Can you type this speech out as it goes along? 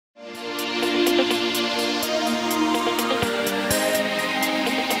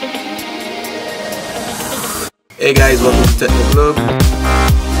Hey guys, welcome to Techno Club.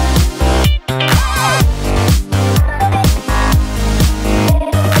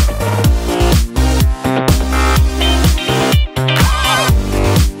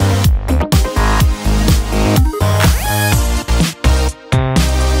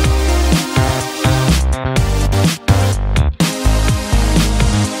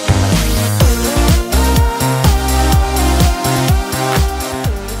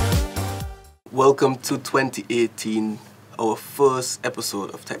 Welcome to 2018, our first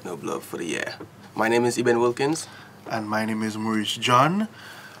episode of Techno Club for the year. My name is Eben Wilkins. And my name is Maurice John.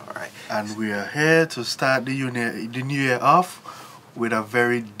 Alright. And we are here to start the new year off with a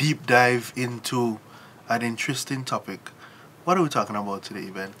very deep dive into an interesting topic. What are we talking about today,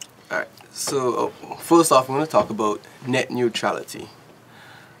 Ben? Alright, so first off, we're going to talk about net neutrality.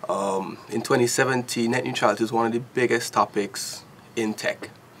 In 2017, net neutrality is one of the biggest topics in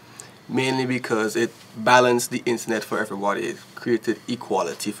tech. Mainly because it balanced the internet for everybody. It created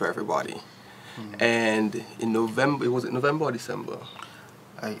equality for everybody. And in November, was it November or December?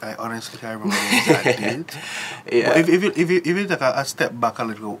 I honestly can't remember the exact date. Yeah. But if you take a step back a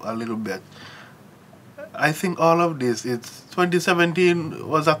little bit, I think all of this, 2017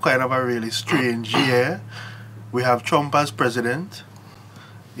 was a kind of a really strange year. We have Trump as president.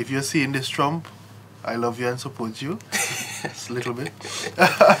 If you're seeing this, Trump, I love you and support you. Yes, a little bit.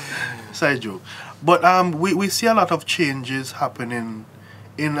 Side joke. But we see a lot of changes happening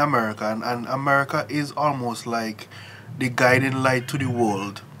in America, and America is almost like the guiding light to the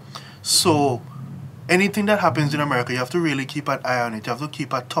world. So anything that happens in America, you have to really keep an eye on it. You have to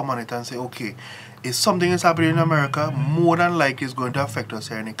keep a thumb on it and say, okay, if something is happening in America, more than likely it's going to affect us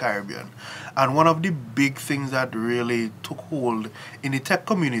here in the Caribbean. And one of the big things that really took hold in the tech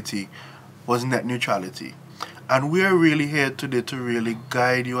community was net neutrality. And we are really here today to really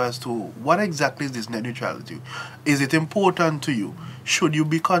guide you as to what exactly is this net neutrality. Is it important to you? Should you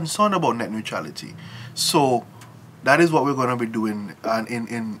be concerned about net neutrality? So that is what we're going to be doing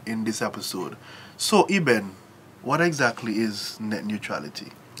in this episode. So Eben, what exactly is net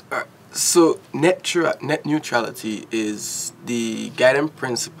neutrality? So net neutrality is the guiding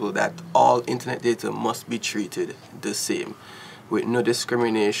principle that all internet data must be treated the same, with no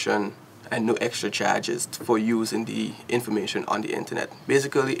discrimination and no extra charges for using the information on the internet.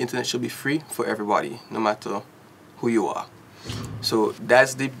 Basically, internet should be free for everybody, no matter who you are. So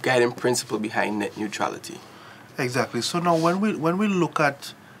that's the guiding principle behind net neutrality. Exactly. So now when we look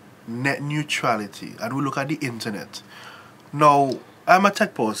at net neutrality and we look at the internet, now I'm a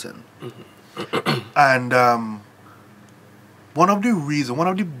tech person. And one of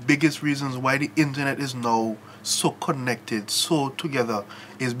the biggest reasons why the internet is now so connected, so together,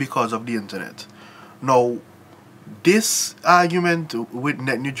 is because of the internet. Now, this argument with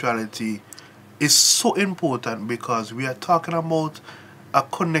net neutrality is so important because we are talking about a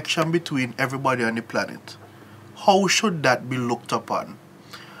connection between everybody on the planet. How should that be looked upon?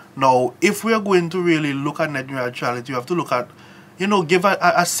 Now, if we are going to really look at net neutrality, we have to look at, give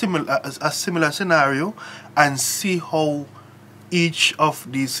a similar scenario and see how each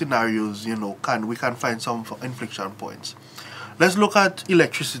of these scenarios, we can find some inflection points. Let's look at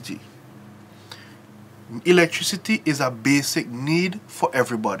electricity. Electricity is a basic need for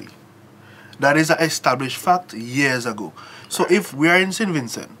everybody. That is an established fact years ago. So if we are in St.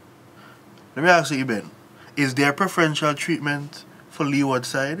 Vincent, let me ask you, Ben, is there preferential treatment for Leeward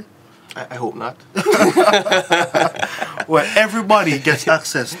side? I hope not. Where everybody gets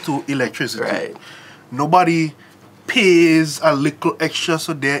access to electricity. Right. Nobody pays a little extra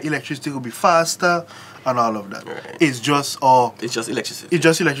so their electricity will be faster and all of that. Right. It's just electricity. It's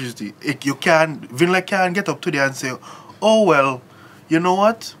just electricity. Vinla can't get up today and say, oh well, you know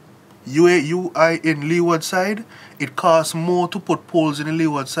what? You are in Leeward side, it costs more to put poles in the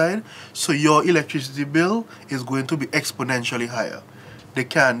Leeward side, so your electricity bill is going to be exponentially higher. They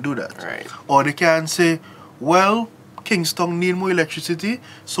can't do that. Right. Or they can say, well, Kingston need more electricity,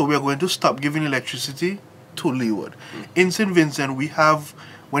 so we're going to stop giving electricity to Leeward. In St. Vincent, we have,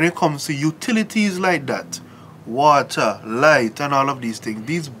 when it comes to utilities like that, water, light, and all of these things,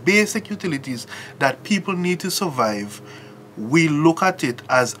 these basic utilities that people need to survive, we look at it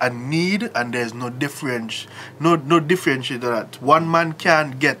as a need, and there's no differentiator that one man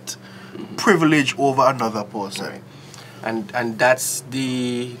can get privilege over another person. Right. And that's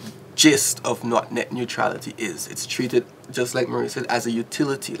the gist of what net neutrality is. It's treated, just like Marie said, as a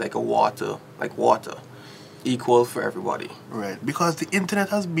utility, like water, equal for everybody. Right, because the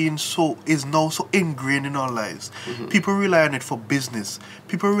internet is now so ingrained in our lives. People rely on it for business.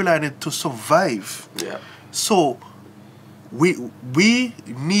 People rely on it to survive. Yeah. So we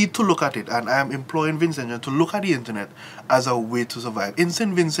need to look at it, and I am employing Vincent to look at the internet as a way to survive. In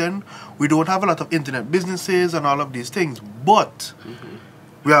St. Vincent, we don't have a lot of internet businesses and all of these things, but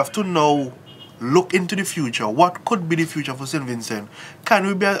we have to now look into the future. What could be the future for St. Vincent? Can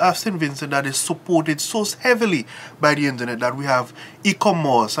we be a St. Vincent that is supported so heavily by the internet that we have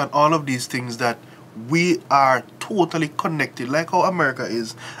e-commerce and all of these things, that we are totally connected, like how America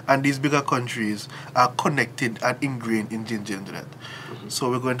is, and these bigger countries are connected and ingrained into the internet. So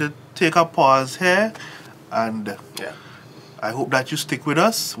we're going to take a pause here, and I hope that you stick with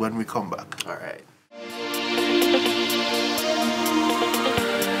us when we come back. All right.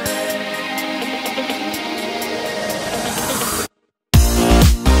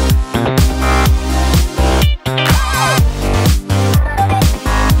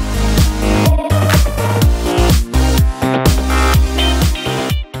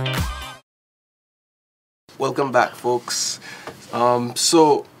 Welcome back, folks.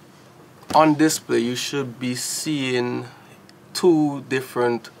 So on display you should be seeing two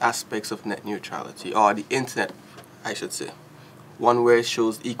different aspects of net neutrality, or the internet I should say. One where it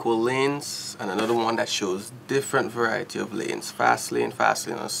shows equal lanes, and another one that shows different variety of lanes: fast lane,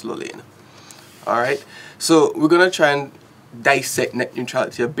 and slow lane. Alright, so we're gonna try and dissect net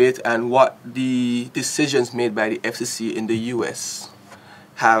neutrality a bit and what the decisions made by the FCC in the US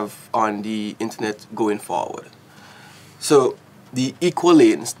have on the internet going forward. So the equal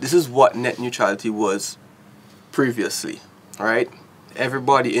lanes, this is what net neutrality was previously, right?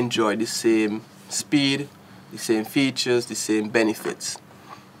 Everybody enjoyed the same speed, the same features, the same benefits,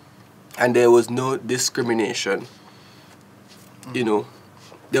 and there was no discrimination. You know,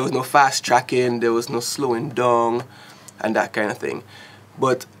 there was no fast tracking, there was no slowing down and that kind of thing.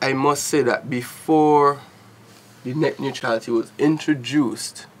 But I must say that before the net neutrality was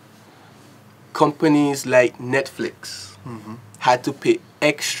introduced, companies like Netflix had to pay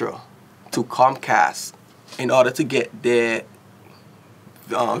extra to Comcast in order to get their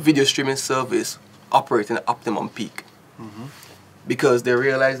video streaming service operating at optimum peak, because they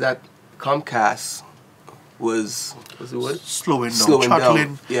realized that Comcast was the word? Slowing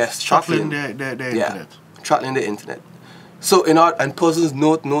down. Yes, throttling the internet. Throttling the internet. So and persons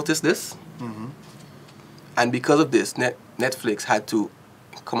noticed this, and because of this, Netflix had to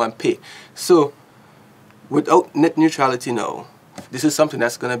come and pay. So without net neutrality now, this is something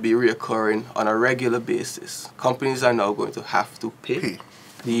that's going to be reoccurring on a regular basis. Companies are now going to have to pay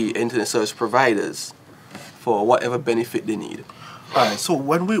the internet service providers for whatever benefit they need. Alright, so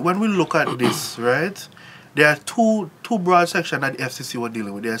when we look at this, right, there are two broad sections that the FCC were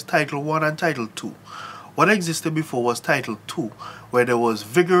dealing with. There's Title 1 and Title 2. What existed before was Title 2, where there was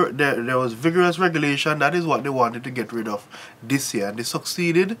vigorous regulation. That is what they wanted to get rid of this year, and they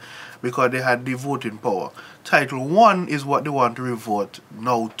succeeded because they had the voting power. Title 1 is what they want to revert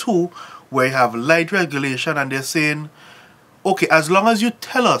now to, where you have light regulation, and they're saying, okay, as long as you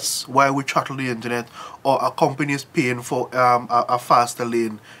tell us why we throttle the internet, or a company is paying for a faster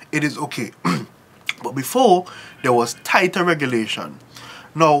lane, it is okay. But before, there was tighter regulation.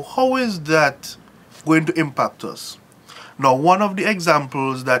 Now, how is that going to impact us? Now, one of the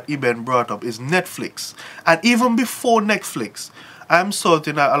examples that Eben brought up is Netflix. And even before Netflix, I'm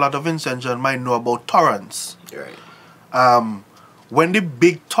certain that a lot of Vincentians might know about torrents. Right. When the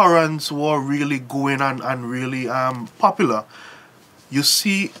big torrents were really going on and really popular, you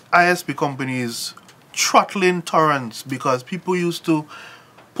see ISP companies throttling torrents because people used to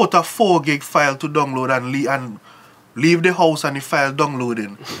put a 4 gig file to download and leave the house and the file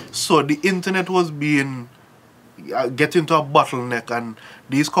downloading. So the internet was being getting to a bottleneck, and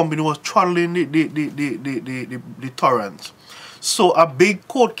these companies was throttling the torrents. So a big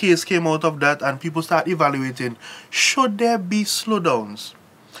court case came out of that, and people start evaluating, should there be slowdowns?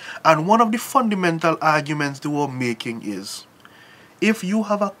 And one of the fundamental arguments they were making is, if you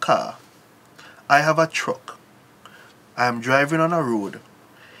have a car, I have a truck, I am driving on a road,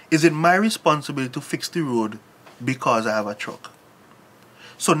 is it my responsibility to fix the road because I have a truck?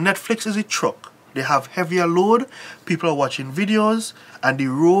 So Netflix is a truck. They have heavier load, people are watching videos, and the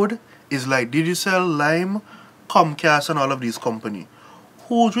road is like Digicel, Lime, Comcast, and all of these companies.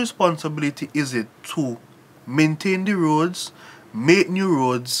 Whose responsibility is it to maintain the roads, make new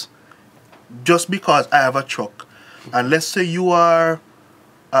roads, just because I have a truck? And let's say you are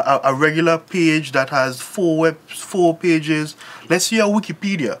a regular page that has 4 pages. Let's say you're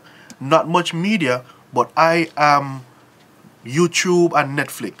Wikipedia, not much media, but I am YouTube and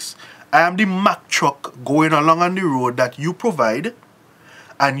Netflix. I am the Mack truck going along on the road that you provide,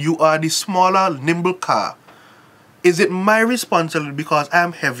 and you are the smaller, nimble car. Is it my responsibility, because I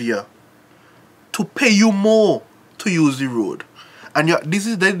am heavier, to pay you more to use the road. And this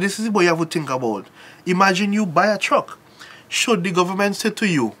is what you have to think about. Imagine you buy a truck. Should the government say to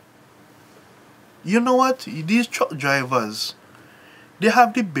you, you know what, these truck drivers, they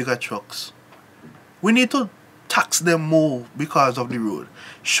have the bigger trucks. We need to tax them more because of the road.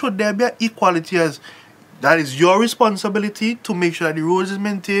 Should there be an equality as that is your responsibility to make sure that the roads is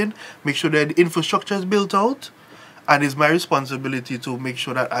maintained, make sure that the infrastructure is built out, and it's my responsibility to make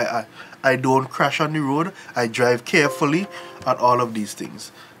sure that I don't crash on the road, I drive carefully, and all of these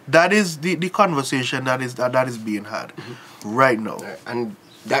things. That is the conversation that is being had right now. And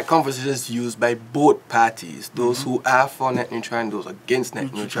that conversation is used by both parties, those who are for net neutrality and those against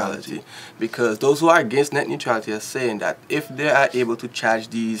net neutrality. Because those who are against net neutrality are saying that if they are able to charge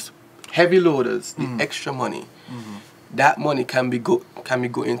these heavy loaders the extra money, that money can be go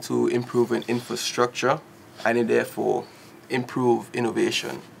into improving infrastructure and it therefore improve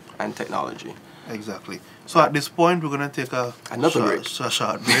innovation and technology. Exactly. So at this point, we're going to take a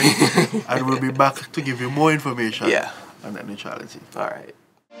short break and we'll be back to give you more information on net neutrality. All right.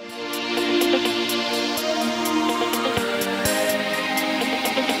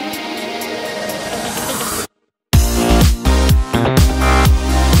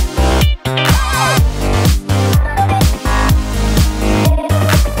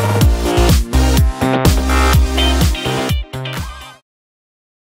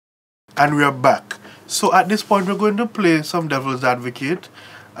 And we are back. So at this point, we're going to play some devil's advocate.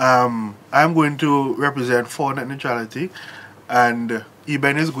 I'm going to represent for net neutrality, and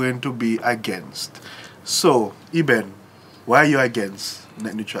Eben is going to be against. So, Eben, why are you against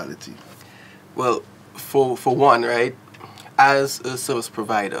net neutrality? Well, for one, right, as a service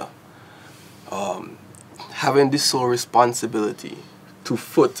provider, having the sole responsibility to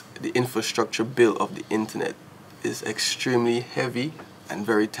foot the infrastructure bill of the internet is extremely heavy and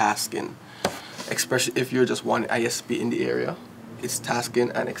very tasking, especially if you're just one ISP in the area. It's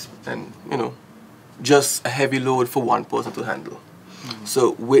tasking and you know, just a heavy load for one person to handle.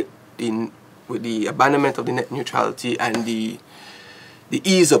 So with the abandonment of the net neutrality and the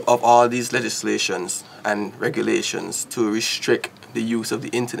ease up of all these legislations and regulations to restrict the use of the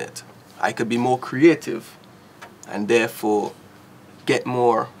internet, I could be more creative and therefore get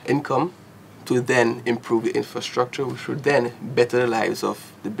more income to then improve the infrastructure, which would then better the lives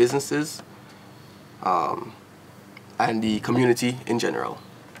of the businesses and the community in general.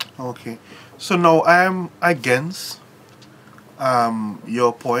 Okay. So now I am against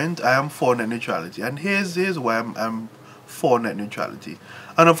your point. I am for net neutrality. And here's why I'm for net neutrality.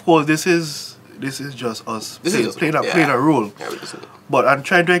 And of course this is just us playing a role. Yeah, but I'm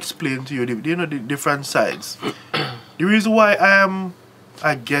trying to explain to you the different sides. The reason why I am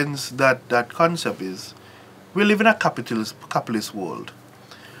against that concept is we live in a capitalist world,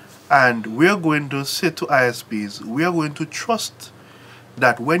 and we are going to say to ISPs, we are going to trust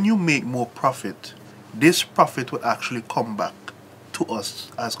that when you make more profit, this profit will actually come back to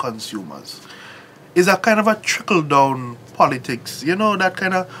us as consumers. It's a kind of a trickle down politics, you know, that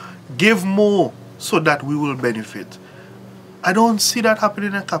kind of give more so that we will benefit. I don't see that happening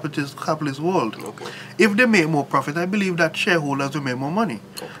in a capitalist world. Okay. If they make more profit, I believe that shareholders will make more money.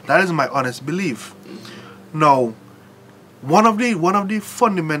 Okay. That is my honest belief. Now, one of the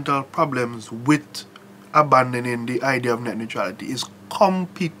fundamental problems with abandoning the idea of net neutrality is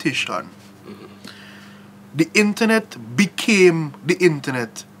competition. The internet became the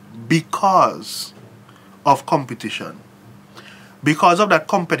internet because of competition. Because of that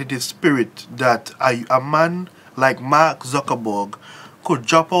competitive spirit that a man like Mark Zuckerberg could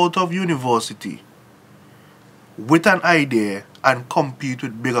drop out of university with an idea and compete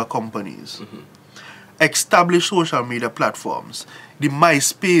with bigger companies. Establish social media platforms, the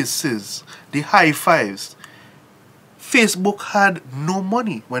MySpaces, the High Fives. Facebook had no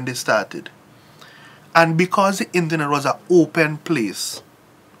money when they started. And because the internet was an open place,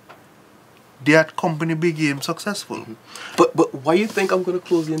 that company became successful. But why you think I'm going to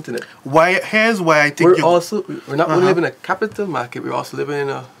close the internet? Here's why I think we're not only living in a capital market, we're also living in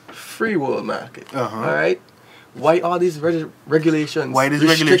a free world market. All right? Why all these regulations? Why this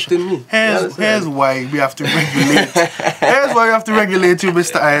restricting me? Here's why we have to regulate. Here's why we have to regulate you,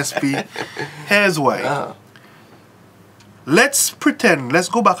 Mr. ISP. Here's why. Let's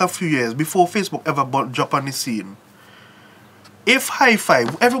go back a few years before Facebook ever jumped on the scene. If High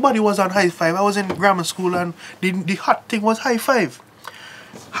Five, everybody was on High Five. I was in grammar school and the hot thing was High Five.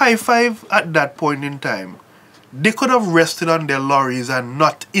 High Five at that point in time, they could have rested on their laurels and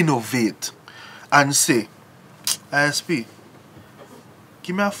not innovate and say, ISP,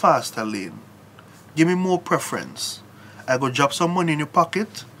 give me a faster lane. Give me more preference. I go drop some money in your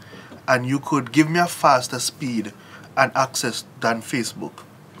pocket and you could give me a faster speed and access than Facebook.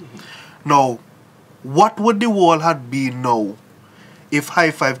 Now, what would the world have been now if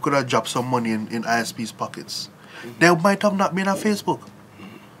High Five could have dropped some money in ISP's pockets? There might have not been a Facebook.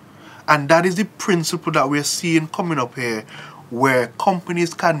 And that is the principle that we're seeing coming up here, where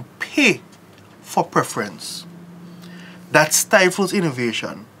companies can pay for preference. That stifles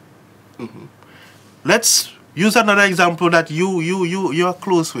innovation. Let's use another example that you are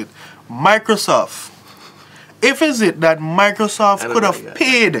close with. Microsoft. If is it that Microsoft could have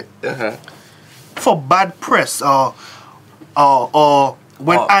paid for bad press or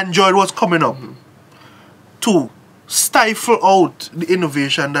when Android was coming up to stifle out the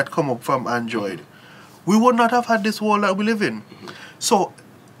innovation that come up from Android, we would not have had this world that we live in. So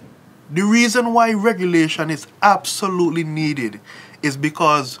the reason why regulation is absolutely needed is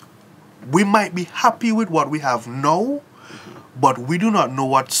because we might be happy with what we have now, but we do not know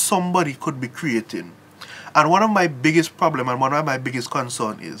what somebody could be creating. And one of my biggest problem and one of my biggest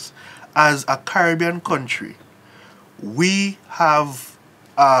concern is, as a Caribbean country, we have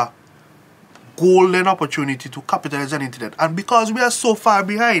a golden opportunity to capitalize on internet. And because we are so far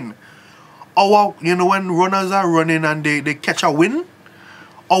behind, when runners are running and they catch a wind,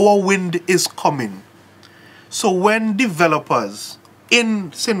 our wind is coming. So when developers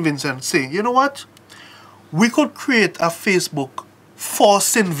in St. Vincent say, you know what, we could create a Facebook for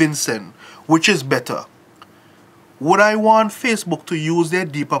St. Vincent, which is better. Would I want Facebook to use their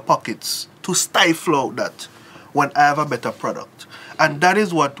deeper pockets to stifle out that when I have a better product? And that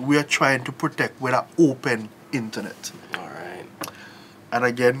is what we are trying to protect with an open internet. All right. And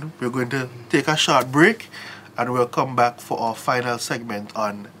again, we're going to take a short break and we'll come back for our final segment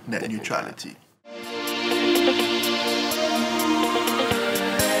on net neutrality.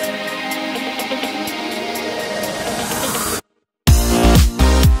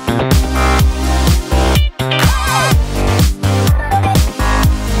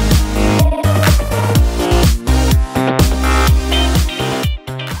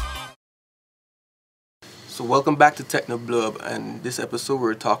 So welcome back to Techno Blurb, and this episode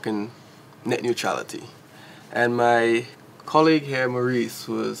we're talking net neutrality. And my colleague here, Maurice,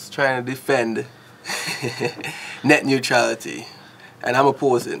 was trying to defend net neutrality, and I'm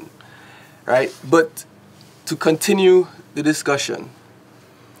opposing, right? But to continue the discussion,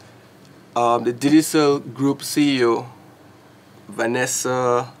 the Digital Group CEO,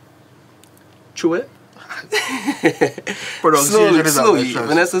 Vanessa Chouet?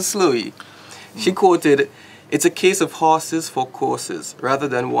 Vanessa Slowy. She quoted, "It's a case of horses for courses rather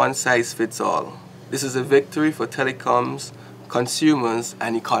than one size fits all. This is a victory for telecoms, consumers,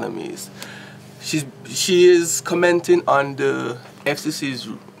 and economies." She is commenting on the FCC's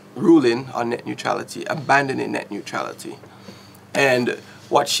ruling on net neutrality, abandoning net neutrality. And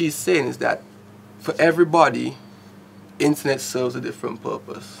what she's saying is that for everybody, internet serves a different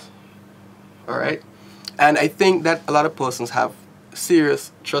purpose. All right? And I think that a lot of persons have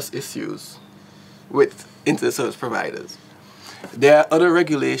serious trust issues with internet service providers. There are other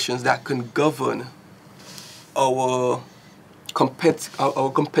regulations that can govern our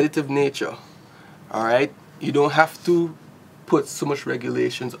competitive nature. All right? You don't have to put so much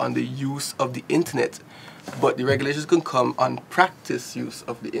regulations on the use of the internet, but the regulations can come on practice use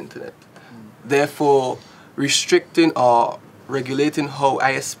of the internet. Therefore, restricting or regulating how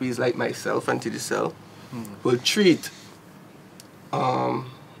ISPs like myself and TDCell will treat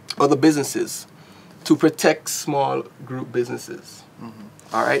other businesses to protect small group businesses.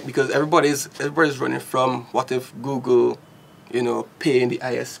 All right, because everybody's running from what if Google, paying the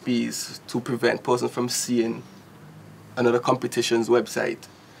ISPs to prevent persons from seeing another competition's website.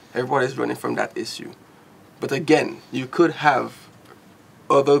 Everybody's running from that issue. But again, you could have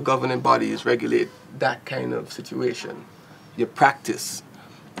other governing bodies regulate that kind of situation, your practice.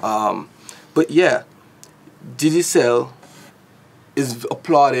 But yeah, Digicel is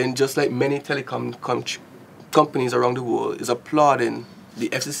applauding, just like many telecom companies around the world, is applauding the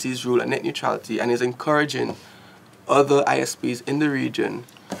FCC's rule on net neutrality and is encouraging other ISPs in the region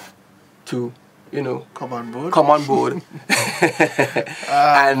to, come on board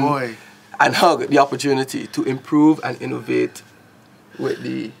and hug the opportunity to improve and innovate with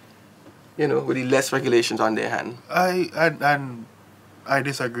the, with the less regulations on their hand. I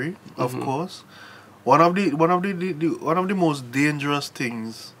disagree, of course. One of the most dangerous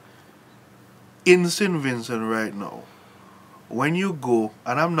things in St. Vincent right now, when you go,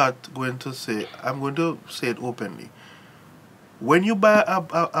 and I'm going to say it openly. When you buy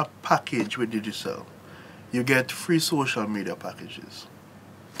a package with Digicel, you get free social media packages.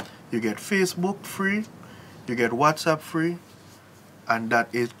 You get Facebook free, you get WhatsApp free, and that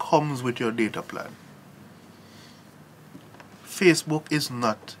it comes with your data plan. Facebook is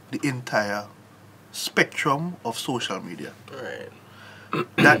not the entire spectrum of social media. Right.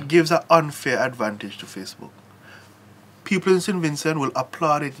 That gives an unfair advantage to Facebook. People in St. Vincent will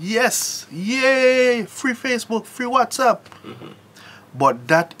applaud it. Yes, yay, free Facebook, free WhatsApp. But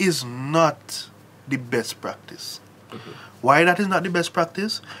that is not the best practice. Why that is not the best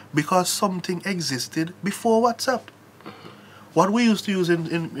practice? Because something existed before WhatsApp. What we used to use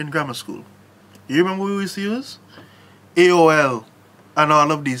in grammar school. You remember what we used to use? AOL and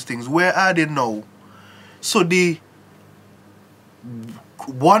all of these things. Where are they now? So the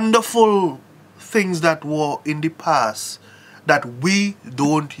wonderful things that were in the past that we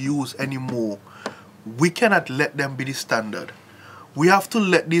don't use anymore, we cannot let them be the standard. We have to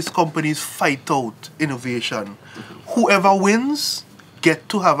let these companies fight out innovation. Whoever wins get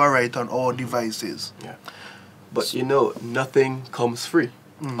to have a right on all devices. Yeah. But you know, nothing comes free.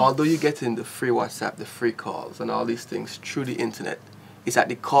 Although you get in the free WhatsApp, the free calls, and all these things through the internet, it's at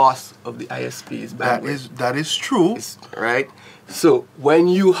the cost of the ISP's bandwidth. That is true. Right? So when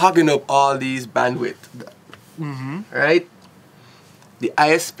you hugging up all these bandwidth, right, the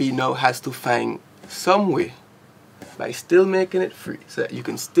ISP now has to find some way by still making it free so that you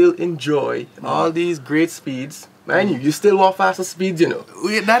can still enjoy all these great speeds. Mind you still want faster speeds, you know.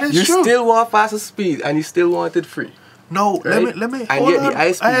 That is true. You still want faster speed and you still want it free. No, right? let me and hold yet on. the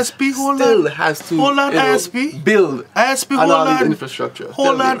ISP hold still on. has to hold on, ISP build ISP, on hold all on. these infrastructure.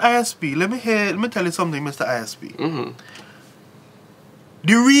 Hold on, ISP. Let me tell you something, Mr. ISP.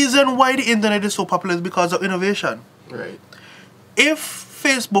 The reason why the internet is so popular is because of innovation. Right. If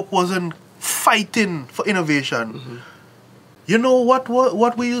Facebook wasn't fighting for innovation, you know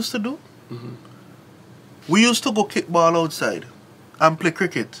what we used to do? We used to go kick ball outside and play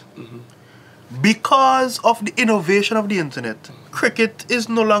cricket. Because of the innovation of the internet, cricket is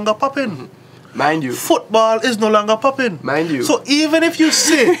no longer popping. Mind you. Football is no longer popping. Mind you. So even if you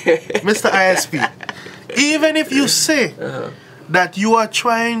say, Mr. ISP, even if you say that you are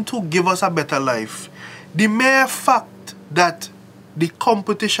trying to give us a better life, the mere fact that the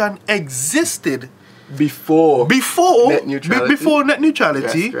competition existed before net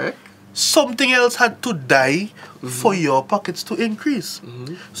neutrality, Yes, correct. Something else had to die for your pockets to increase.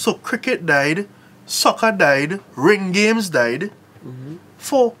 So cricket died, soccer died, ring games died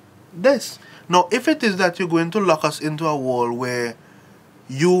for this. Now, if it is that you're going to lock us into a wall where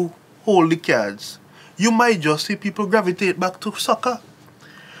you hold the cards, you might just see people gravitate back to soccer.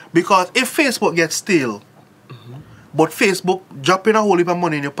 Because if Facebook gets stale, but Facebook dropping a whole heap of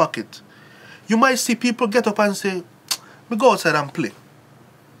money in your pocket, you might see people get up and say, me go outside and play.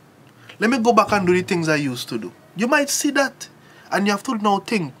 Let me go back and do the things I used to do. You might see that. And you have to now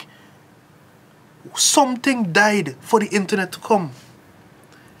think, something died for the internet to come.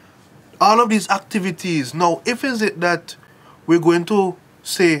 All of these activities. Now, if is it that we're going to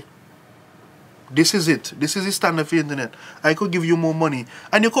say, this is it. This is the standard for the internet. I could give you more money.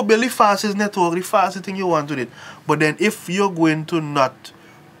 And you could build the fastest network, the fastest thing you want with it. But then if you're going to not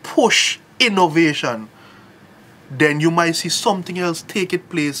push innovation, then you might see something else take its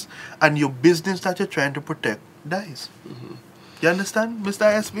place and your business that you're trying to protect dies. You understand, Mr.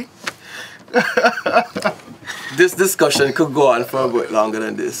 ISP? This discussion could go on for a bit longer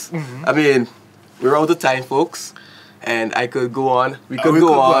than this. I mean, we're out of time, folks. And I could go on. We could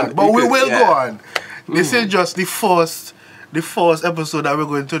go on. But we will go on. This is just the first episode that we're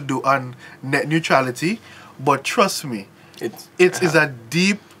going to do on net neutrality. But trust me, it is a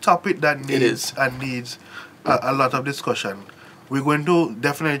deep topic that needs a lot of discussion. We're going to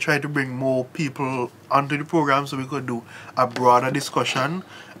definitely try to bring more people onto the program so we could do a broader discussion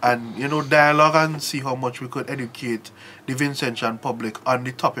and, you know, dialogue and see how much we could educate the Vincentian public on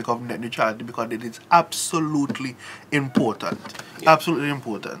the topic of net neutrality, because it is absolutely important. Yeah. Absolutely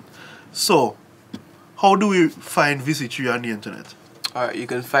important. So, how do we find VC3 on the internet? Alright, you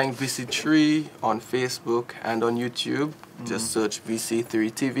can find VC3 on Facebook and on YouTube. Just search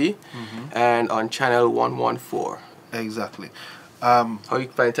VC3 TV and on channel 114. Exactly. How you can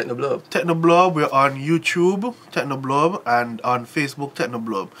find Technoblob? Technoblob, we're on YouTube, Technoblob, and on Facebook,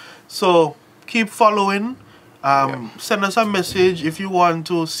 Technoblob. So keep following. Send us a message if you want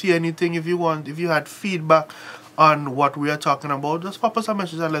to see anything. If you had feedback on what we are talking about, just pop us a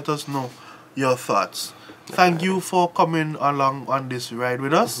message and let us know your thoughts. Thank you for coming along on this ride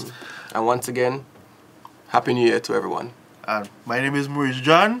with us. And once again, Happy New Year to everyone. And my name is Maurice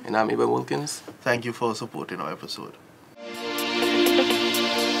John. And I'm Ivan Wilkins. Thank you for supporting our episode.